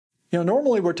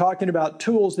Normally we're talking about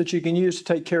tools that you can use to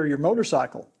take care of your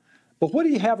motorcycle. But what do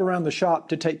you have around the shop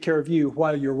to take care of you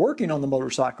while you're working on the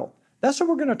motorcycle? That's what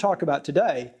we're going to talk about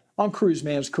today on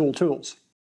Cruiseman's Cool Tools.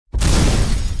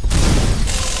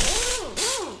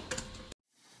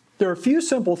 There are a few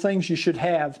simple things you should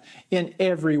have in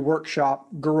every workshop,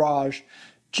 garage,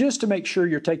 just to make sure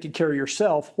you're taking care of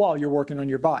yourself while you're working on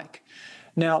your bike.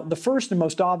 Now, the first and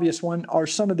most obvious one are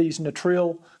some of these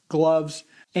nitrile gloves,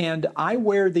 and I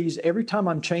wear these every time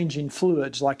I'm changing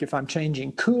fluids, like if I'm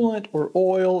changing coolant or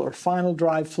oil or final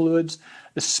drive fluids,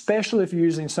 especially if you're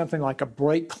using something like a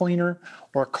brake cleaner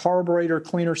or a carburetor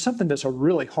cleaner, something that's a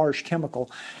really harsh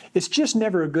chemical. It's just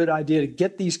never a good idea to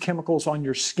get these chemicals on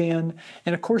your skin,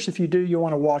 and of course if you do, you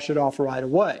want to wash it off right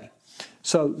away.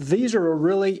 So these are a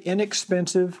really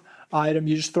inexpensive item.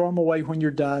 You just throw them away when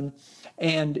you're done,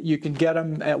 and you can get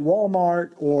them at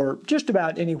Walmart or just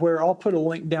about anywhere. I'll put a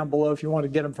link down below if you want to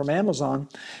get them from Amazon.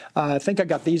 I think I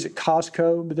got these at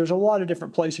Costco, but there's a lot of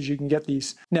different places you can get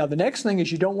these. Now, the next thing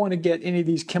is you don't want to get any of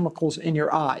these chemicals in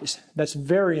your eyes. That's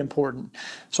very important.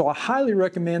 So I highly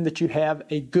recommend that you have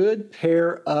a good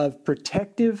pair of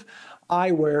protective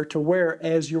eyewear to wear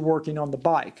as you're working on the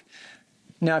bike.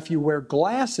 Now, if you wear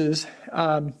glasses,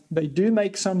 they do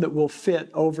make some that will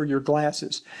fit over your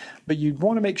glasses, but you'd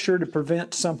want to make sure to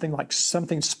prevent something like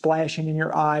something splashing in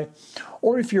your eye,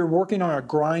 or if you're working on a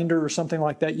grinder or something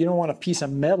like that, you don't want a piece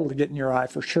of metal to get in your eye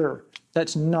for sure.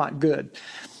 That's not good.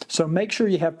 So make sure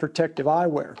you have protective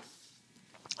eyewear.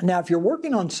 Now, if you're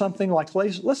working on something like,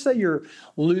 let's say you're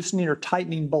loosening or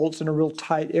tightening bolts in a real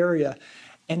tight area,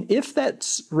 and if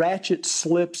that ratchet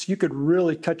slips, you could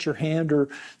really cut your hand or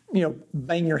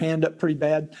bang your hand up pretty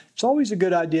bad. It's always a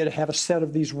good idea to have a set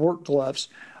of these work gloves.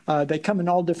 They come in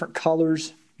all different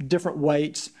colors, different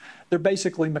weights. They're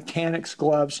basically mechanics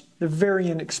gloves. They're very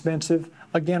inexpensive.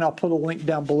 Again, I'll put a link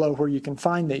down below where you can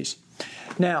find these.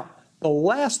 Now, the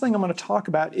last thing I'm going to talk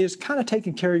about is kind of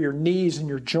taking care of your knees and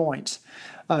your joints.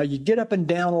 You get up and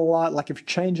down a lot, like if you're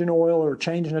changing oil or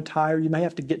changing a tire, you may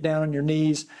have to get down on your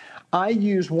knees. I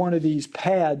use one of these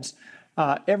pads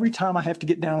every time I have to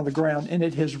get down on the ground, and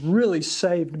it has really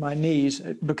saved my knees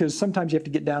because sometimes you have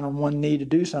to get down on one knee to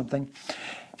do something.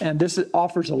 And this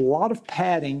offers a lot of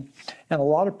padding and a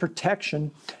lot of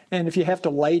protection. And if you have to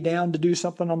lay down to do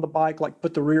something on the bike, like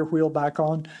put the rear wheel back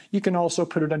on, you can also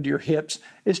put it under your hips.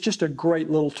 It's just a great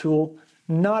little tool,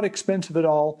 not expensive at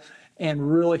all,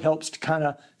 and really helps to kind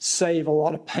of save a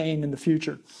lot of pain in the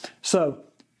future. So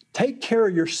take care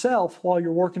of yourself while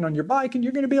you're working on your bike, and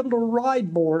you're going to be able to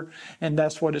ride more, and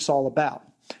that's what it's all about.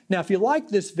 Now, if you like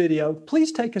this video,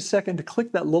 please take a second to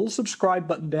click that little subscribe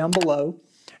button down below.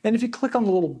 And if you click on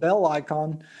the little bell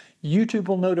icon, YouTube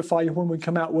will notify you when we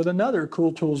come out with another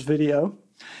Cool Tools video.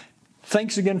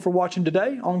 Thanks again for watching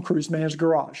today on Cruiseman's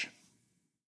Garage.